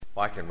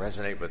Well, I can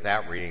resonate with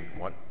that reading.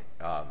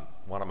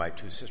 One of my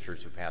two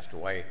sisters who passed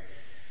away,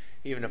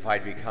 even if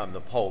I'd become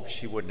the Pope,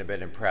 she wouldn't have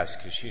been impressed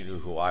because she knew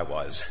who I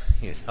was.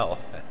 You know,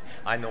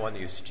 I'm the one that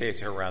used to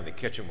chase her around the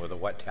kitchen with a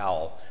wet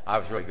towel. I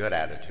was really good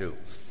at it too.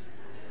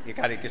 You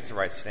got to get the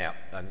right snap.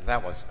 And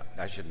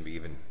I shouldn't be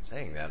even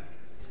saying that.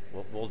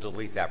 We'll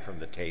delete that from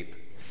the tape.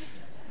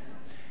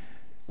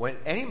 When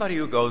anybody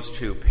who goes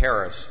to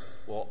Paris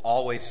will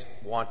always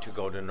want to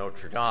go to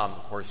Notre Dame.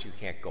 Of course, you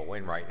can't go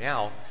in right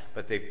now,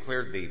 but they've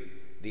cleared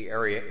the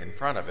area in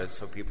front of it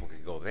so people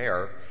can go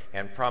there.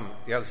 And from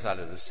the other side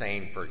of the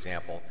Seine, for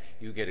example,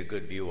 you get a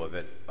good view of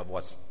it, of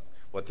what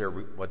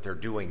they're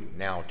doing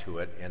now to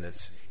it, and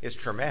it's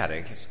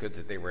traumatic. It's good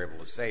that they were able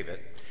to save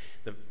it.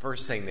 The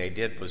first thing they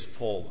did was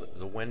pull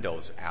the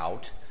windows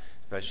out,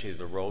 especially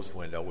the rose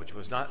window, which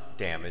was not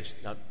damaged.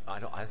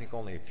 I think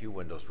only a few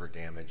windows were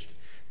damaged.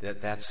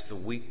 That's the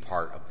weak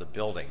part of the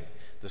building.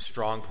 The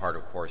strong part,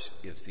 of course,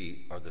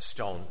 are the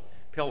stone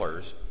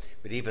pillars.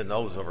 But even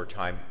those, over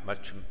time,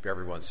 much to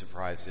everyone's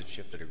surprise, it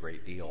shifted a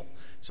great deal.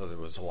 So there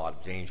was a lot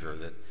of danger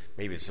that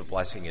maybe it's a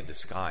blessing in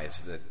disguise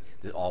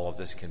that all of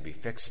this can be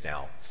fixed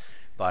now.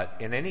 But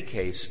in any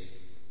case,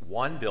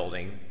 one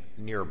building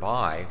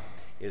nearby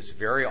is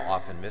very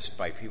often missed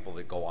by people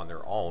that go on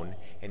their own,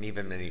 and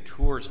even many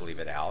tours leave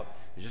it out.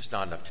 There's just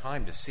not enough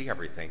time to see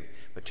everything.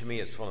 But to me,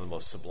 it's one of the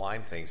most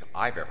sublime things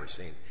I've ever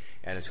seen.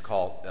 And it's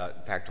called,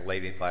 in fact, a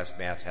lady at last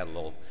Mass had a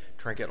little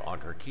trinket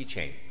on her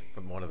keychain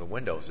from one of the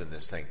windows in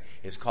this thing.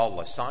 It's called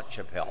La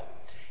Sainte-Chapelle,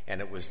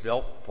 and it was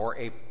built for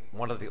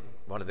one of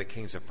the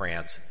kings of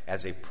France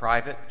as a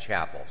private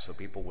chapel, so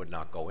people would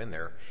not go in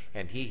there.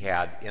 And he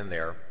had in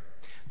there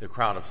the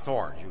crown of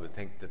thorns. You would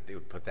think that they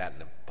would put that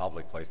in a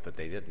public place, but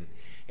they didn't.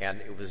 And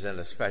it was in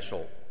a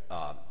special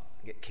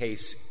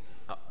case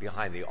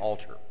behind the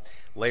altar.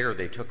 Later,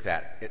 they took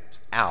that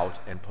out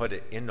and put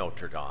it in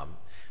Notre Dame.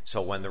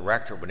 So when the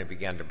rector, when it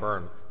began to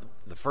burn,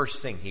 the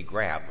first thing he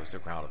grabbed was the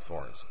crown of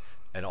thorns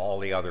and all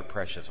the other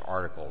precious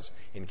articles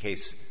in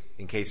case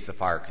the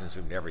fire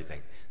consumed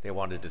everything. They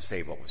wanted to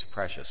save what was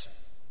precious.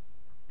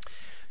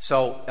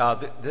 So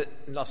the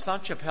La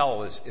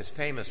Sainte-Chapelle is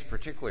famous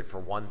particularly for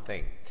one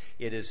thing.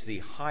 It is the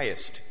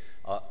highest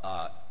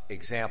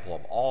example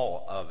of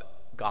all of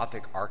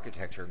Gothic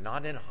architecture,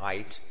 not in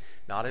height,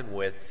 not in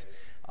width,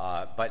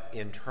 but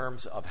in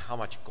terms of how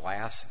much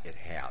glass it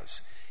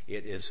has.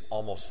 It is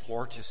almost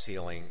floor to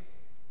ceiling,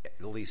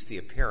 at least the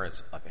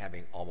appearance of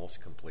having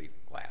almost complete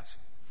glass.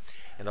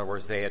 In other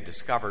words, they had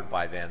discovered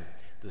by then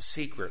the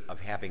secret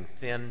of having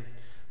thin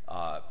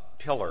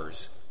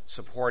pillars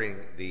supporting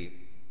the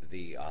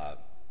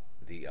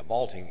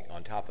vaulting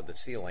on top of the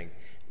ceiling,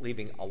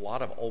 leaving a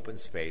lot of open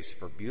space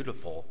for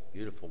beautiful,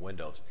 beautiful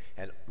windows.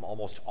 And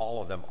almost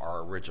all of them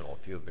are original. A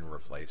few have been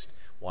replaced.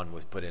 One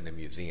was put in a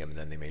museum, and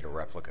then they made a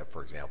replica,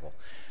 for example.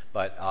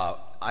 But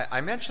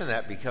I mention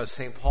that because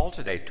St. Paul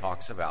today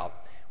talks about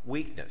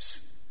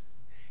weakness.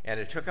 And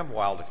it took him a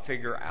while to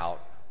figure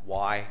out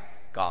why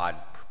God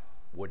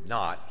would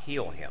not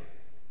heal him.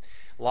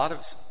 A lot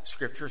of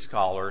scripture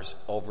scholars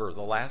over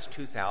the last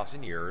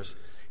 2,000 years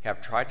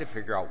have tried to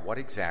figure out what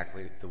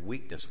exactly the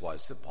weakness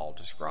was that Paul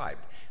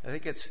described. I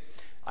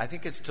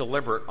think it's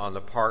deliberate on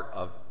the part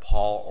of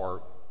Paul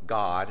or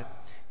God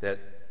that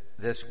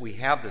we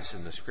have this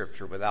in the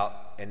scripture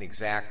without an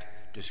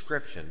exact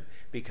description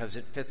because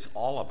it fits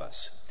all of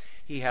us.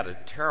 He had a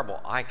terrible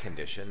eye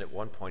condition. At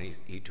one point,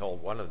 he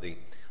told one of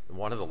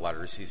the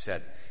letters, he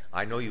said,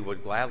 "I know you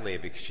would gladly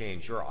have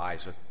exchanged your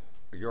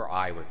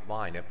eye with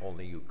mine if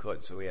only you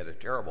could." So he had a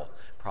terrible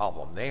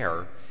problem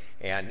there.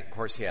 And of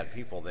course, he had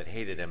people that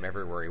hated him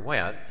everywhere he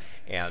went,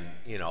 and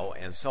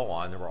so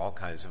on. There were all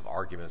kinds of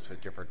arguments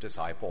with different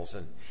disciples,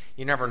 and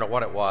you never know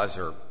what it was,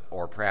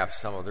 or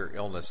perhaps some other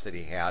illness that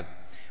he had.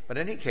 But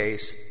in any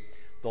case,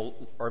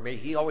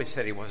 he always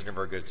said he wasn't a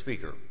very good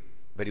speaker,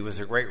 but he was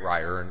a great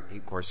writer, and he,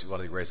 of course, he's one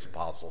of the greatest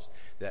apostles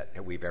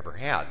that we've ever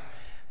had.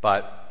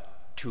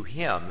 But to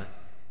him,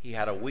 he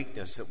had a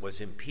weakness that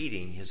was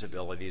impeding his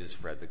ability to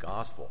spread the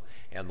gospel.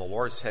 And the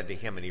Lord said to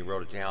him, and he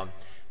wrote it down,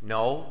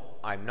 "No,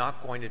 I'm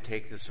not going to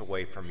take this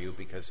away from you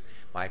because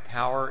my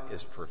power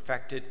is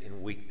perfected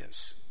in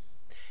weakness.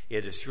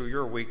 It is through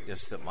your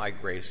weakness that my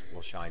grace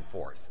will shine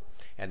forth."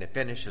 And it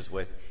finishes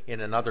with, in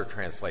another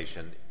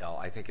translation,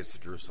 I think it's the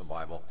Jerusalem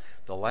Bible,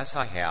 "The less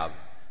I have,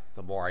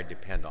 the more I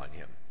depend on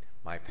him."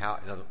 My power,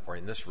 or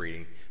in this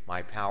reading,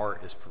 my power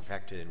is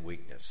perfected in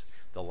weakness.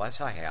 The less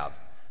I have,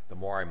 the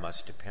more I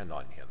must depend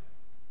on him.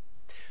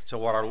 So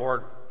what our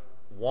Lord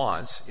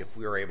wants, if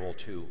we are able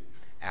to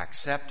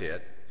accept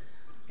it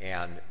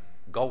and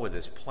go with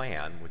his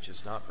plan, which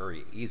is not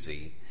very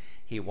easy,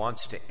 he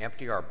wants to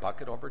empty our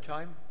bucket over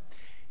time.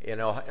 You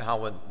know how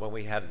when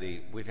we've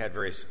had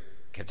various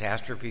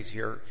catastrophes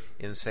here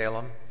in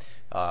Salem,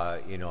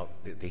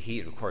 the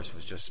heat, of course,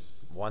 was just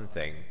one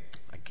thing.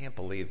 I can't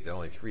believe that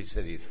only 3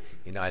 cities in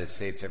the United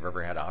States have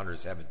ever had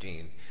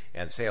 117,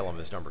 and Salem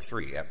is number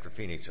 3 after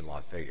Phoenix and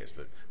Las Vegas.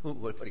 But who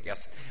would have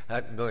guessed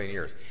that in a million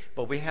years?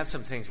 But we had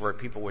some things where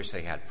people wish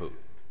they had food.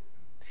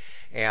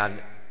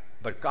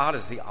 But God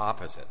is the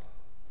opposite.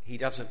 He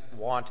doesn't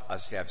want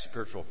us to have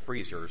spiritual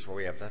freezers where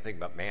we have nothing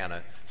but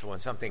manna, so when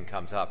something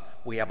comes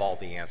up, we have all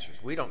the answers.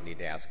 We don't need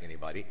to ask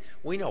anybody.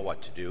 We know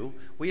what to do.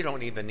 We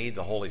don't even need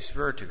the Holy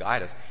Spirit to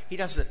guide us.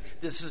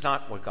 This is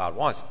not what God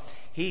wants.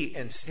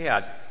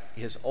 Instead,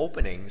 his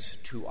openings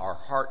to our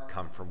heart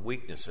come from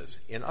weaknesses.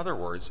 In other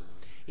words,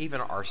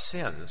 even our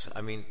sins.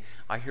 I mean,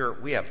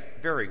 we have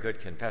very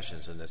good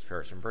confessions in this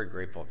parish. I'm very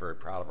grateful, very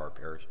proud of our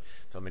parish.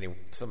 So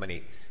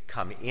many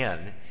come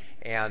in.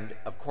 And,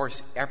 of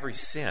course, every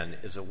sin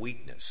is a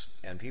weakness.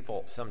 And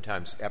people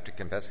sometimes have to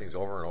confess things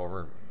over and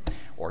over,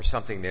 or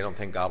something they don't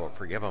think God will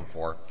forgive them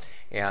for.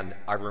 And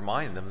I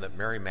remind them that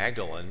Mary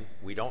Magdalene,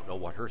 we don't know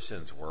what her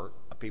sins were.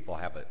 People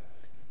have a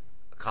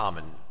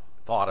common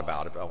thought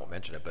about it, but I won't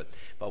mention it.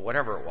 But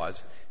whatever it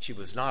was, she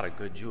was not a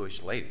good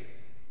Jewish lady.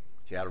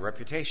 She had a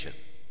reputation,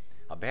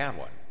 a bad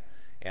one.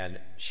 And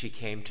she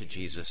came to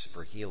Jesus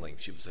for healing.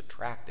 She was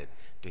attracted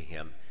to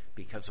him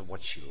because of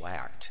what she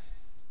lacked.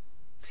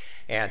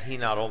 And he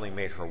not only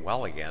made her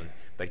well again,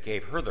 but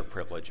gave her the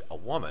privilege, a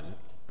woman,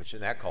 which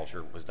in that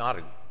culture was not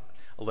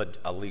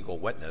a legal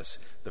witness,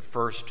 the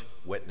first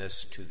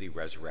witness to the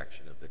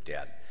resurrection of the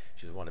dead.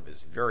 She was one of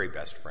his very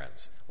best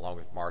friends, along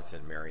with Martha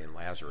and Mary and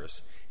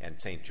Lazarus and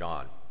St.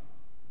 John.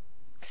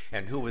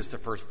 And who was the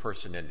first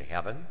person into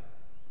heaven?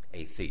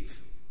 A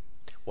thief.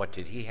 What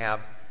did he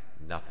have?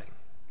 Nothing.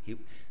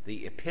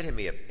 The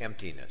epitome of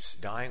emptiness,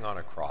 dying on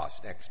a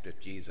cross next to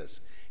Jesus,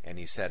 and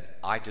he said,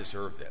 I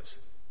deserve this.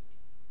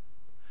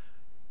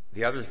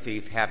 The other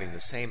thief, having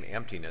the same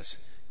emptiness,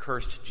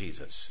 cursed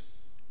Jesus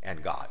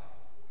and God.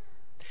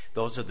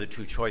 Those are the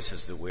two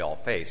choices that we all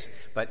face.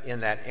 But in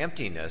that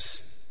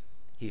emptiness,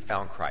 he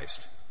found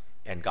Christ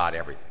and got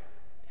everything.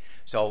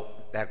 So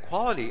that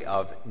quality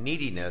of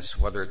neediness,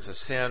 whether it's a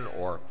sin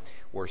or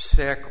we're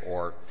sick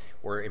or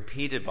we're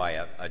impeded by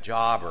a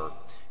job or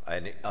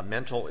a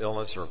mental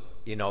illness, or,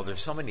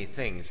 there's so many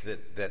things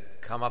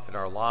that come up in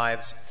our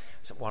lives.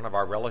 So one of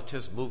our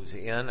relatives moves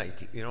in,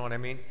 you know what I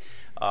mean?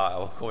 I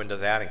won't go into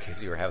that in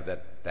case you have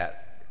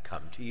that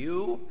come to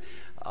you.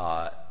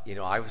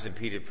 I was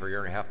impeded for a year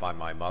and a half by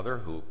my mother,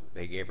 who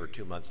they gave her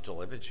 2 months to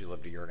live, and she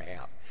lived a year and a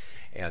half.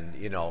 And,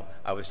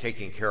 I was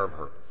taking care of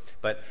her.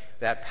 But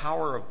that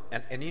power of,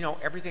 and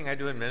everything I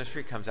do in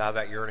ministry comes out of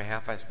that year and a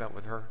half I spent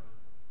with her.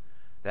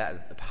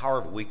 That the power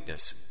of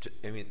weakness,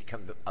 the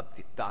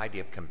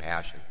idea of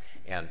compassion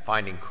and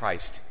finding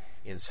Christ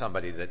in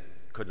somebody that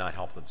could not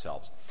help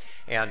themselves.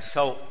 And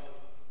so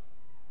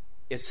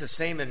it's the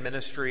same in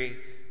ministry,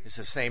 it's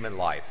the same in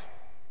life.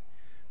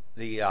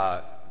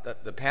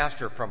 The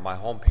pastor from my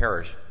home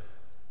parish,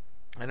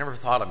 I never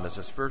thought of him as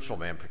a spiritual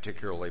man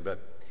particularly,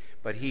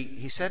 but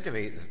he said to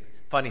me,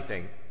 funny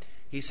thing,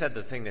 he said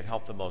the thing that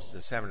helped the most in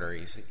the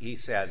seminary. He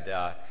said,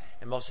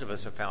 and most of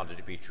us have found it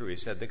to be true, he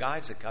said, the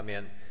guys that come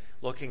in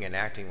looking and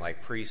acting like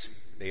priests,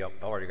 they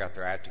already got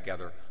their act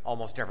together,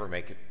 almost never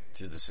make it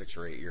through the 6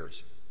 or 8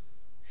 years.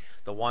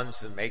 The ones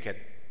that make it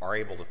are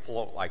able to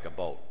float like a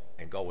boat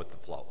and go with the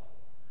flow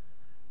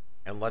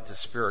and let the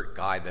Spirit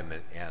guide them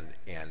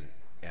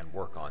and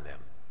work on them.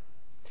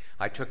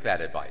 I took that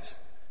advice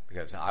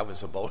because I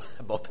was a boat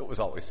that was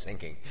always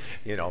sinking,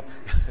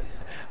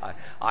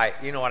 I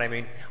you know what I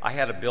mean? I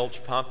had a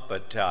bilge pump,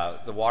 but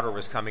the water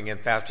was coming in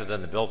faster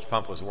than the bilge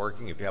pump was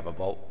working, if you have a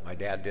boat. My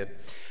dad did.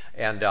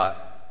 And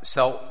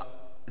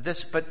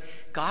but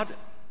God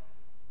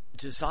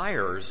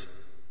desires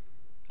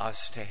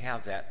us to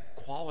have that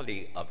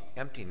quality of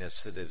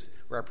emptiness that is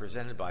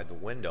represented by the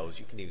windows.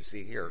 You can even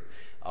see here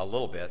a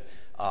little bit,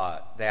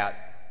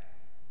 that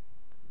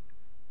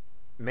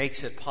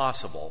makes it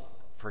possible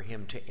for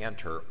him to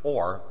enter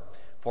or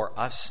for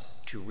us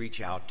to reach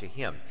out to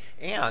him.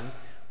 And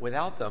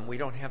without them, we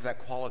don't have that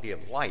quality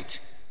of light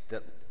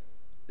that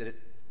it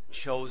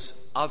shows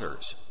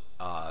others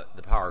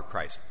the power of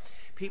Christ.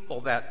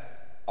 People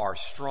that are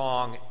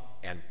strong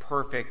and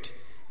perfect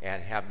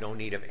and have no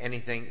need of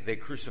anything, they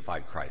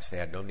crucified Christ. They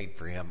had no need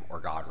for him or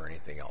God or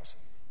anything else.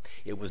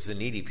 It was the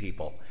needy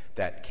people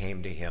that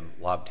came to him,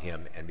 loved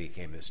him, and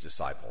became his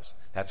disciples.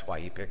 That's why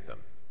he picked them.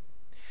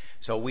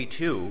 So we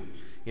too,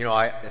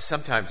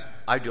 sometimes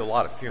I do a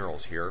lot of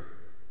funerals here,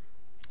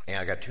 and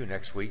I got 2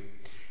 next week,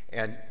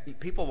 and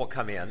people will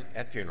come in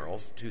at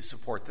funerals to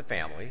support the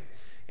family.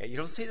 You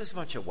don't see this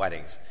much at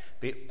weddings.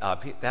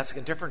 That's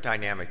a different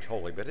dynamic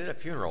totally, but at a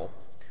funeral,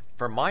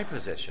 from my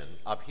position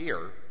up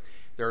here,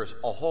 there's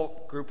a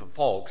whole group of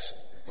folks,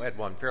 we had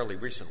one fairly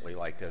recently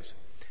like this,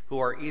 who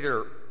are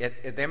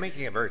they're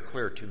making it very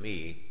clear to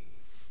me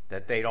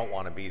that they don't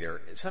want to be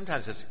there.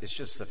 Sometimes it's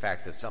just the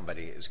fact that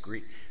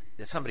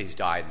somebody's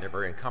died and they're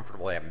very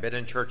uncomfortable. They haven't been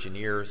in church in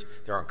years.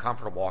 They're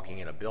uncomfortable walking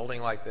in a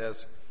building like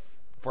this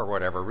for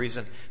whatever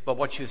reason. But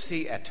what you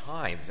see at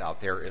times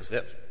out there is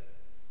this.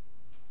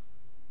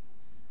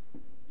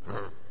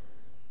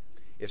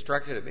 It's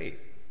directed at me.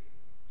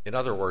 In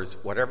other words,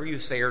 whatever you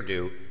say or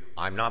do,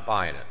 I'm not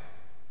buying it.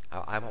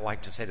 I would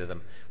like to say to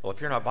them, well,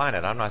 if you're not buying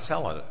it, I'm not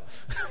selling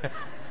it.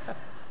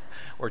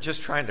 Or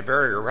just trying to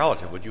bury your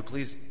relative. Would you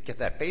please get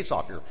that face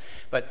off your...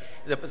 But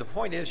the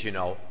point is,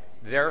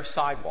 there are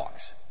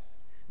sidewalks.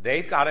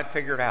 They've got it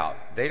figured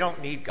out. They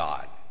don't need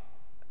God.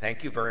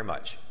 Thank you very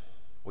much.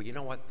 Well, you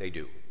know what? They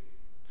do.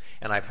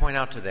 And I point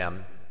out to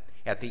them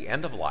at the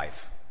end of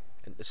life,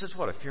 and this is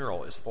what a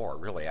funeral is for,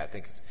 really. I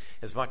think it's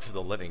as much for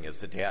the living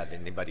as the dead.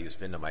 Anybody who's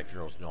been to my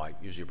funerals know I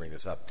usually bring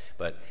this up.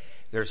 But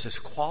there's this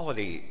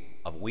quality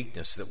of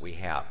weakness that we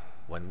have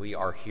when we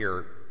are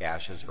here,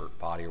 ashes or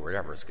body or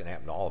whatever. It's going to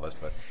happen to all of us.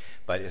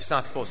 But it's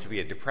not supposed to be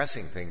a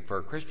depressing thing for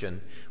a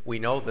Christian. We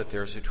know that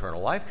there's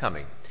eternal life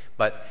coming.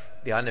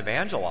 But the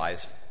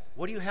unevangelized,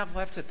 what do you have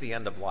left at the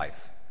end of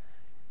life?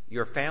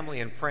 Your family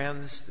and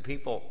friends, the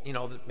people,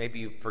 that maybe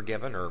you've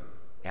forgiven or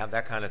have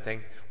that kind of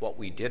thing. What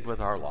we did with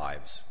our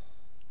lives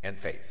and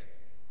faith.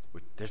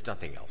 There's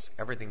nothing else.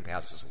 Everything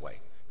passes away.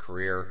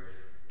 Career,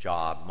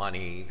 job,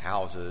 money,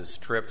 houses,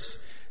 trips.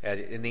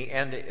 In the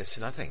end, it's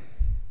nothing.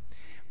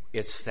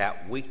 It's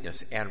that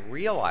weakness and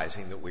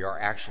realizing that we are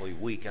actually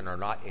weak and are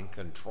not in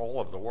control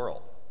of the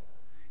world.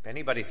 If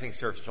anybody thinks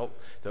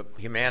that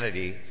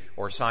humanity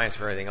or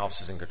science or anything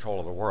else is in control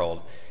of the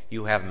world,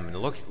 you haven't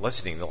been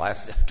listening the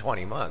last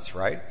 20 months,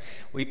 right?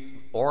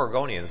 We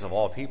Oregonians, of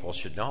all people,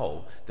 should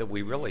know that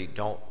we really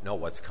don't know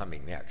what's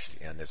coming next.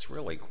 And it's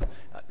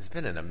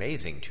been an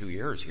amazing 2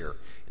 years here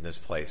in this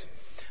place.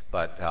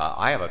 But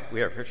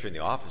we have a picture in the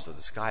office of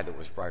the sky that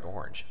was bright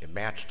orange. It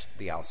matched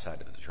the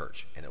outside of the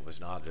church, and it was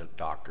not a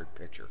doctored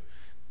picture.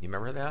 You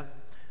remember that?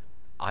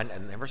 I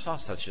never saw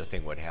such a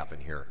thing would happen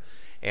here.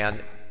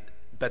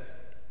 But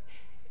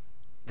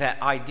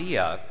that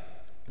idea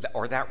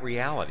or that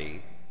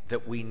reality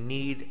that we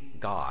need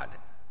God,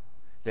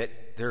 that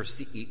there's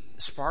the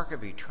spark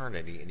of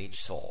eternity in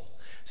each soul.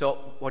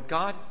 So what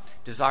God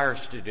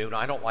desires to do, and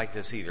I don't like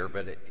this either,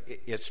 but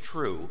it's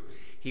true,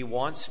 he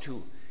wants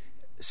to,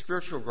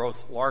 spiritual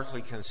growth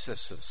largely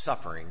consists of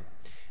suffering,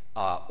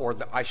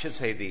 I should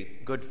say the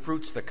good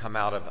fruits that come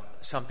out of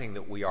something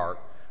that we are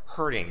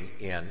hurting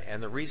in.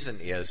 And the reason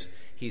is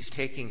he's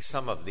taking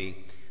some of the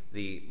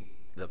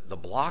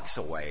blocks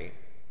away,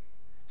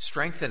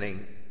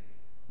 strengthening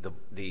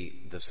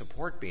the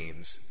support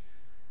beams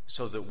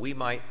so that we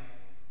might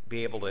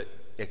be able to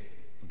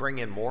bring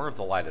in more of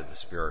the light of the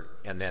Spirit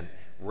and then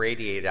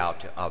radiate out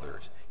to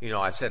others.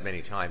 I've said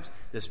many times,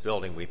 this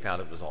building, we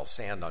found it was all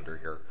sand under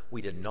here.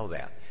 We didn't know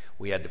that.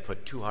 We had to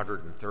put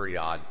 230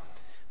 odd,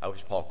 I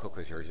wish Paul Cook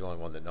was here, he's the only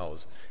one that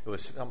knows. It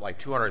was something like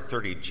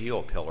 230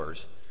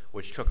 geopillars,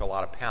 which took a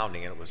lot of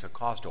pounding, and it was a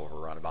cost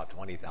overrun, about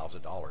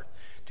 $20,000,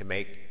 to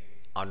make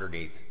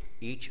underneath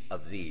each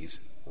of these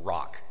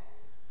rock.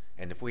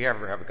 And if we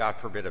ever have, God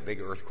forbid, a big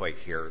earthquake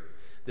here,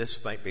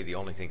 this might be the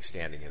only thing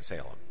standing in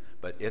Salem.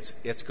 But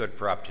it's good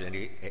for up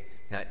to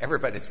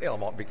everybody in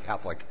Salem won't be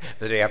Catholic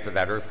the day after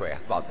that earthquake. How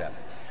about that?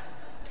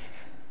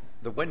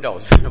 The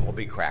windows will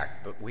be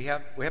cracked, but we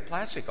have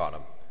plastic on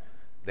them.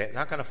 They're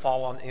not going to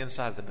fall on the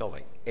inside of the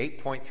building.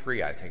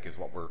 8.3, I think, is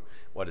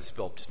what it's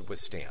built to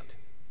withstand.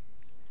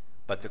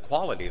 But the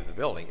quality of the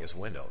building is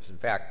windows. In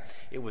fact,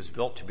 it was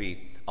built to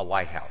be a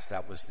lighthouse.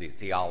 That was the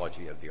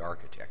theology of the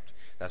architect.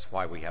 That's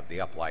why we have the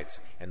uplights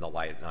and the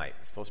light at night.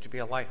 It's supposed to be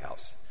a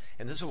lighthouse.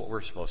 And this is what we're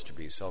supposed to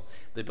be. So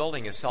the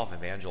building itself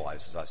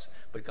evangelizes us.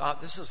 But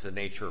God, this is the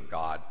nature of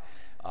God.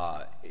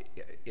 I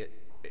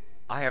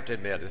have to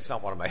admit, it's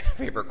not one of my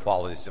favorite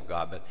qualities of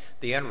God, but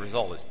the end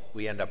result is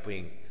we end up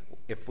being,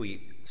 if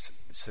we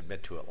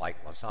submit to it, like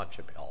La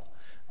Sainte-Chapelle,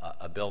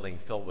 a building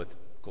filled with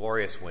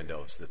glorious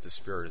windows that the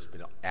Spirit has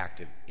been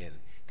active in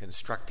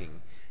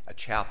constructing a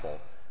chapel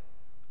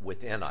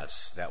within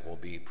us that will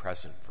be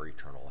present for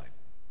eternal life.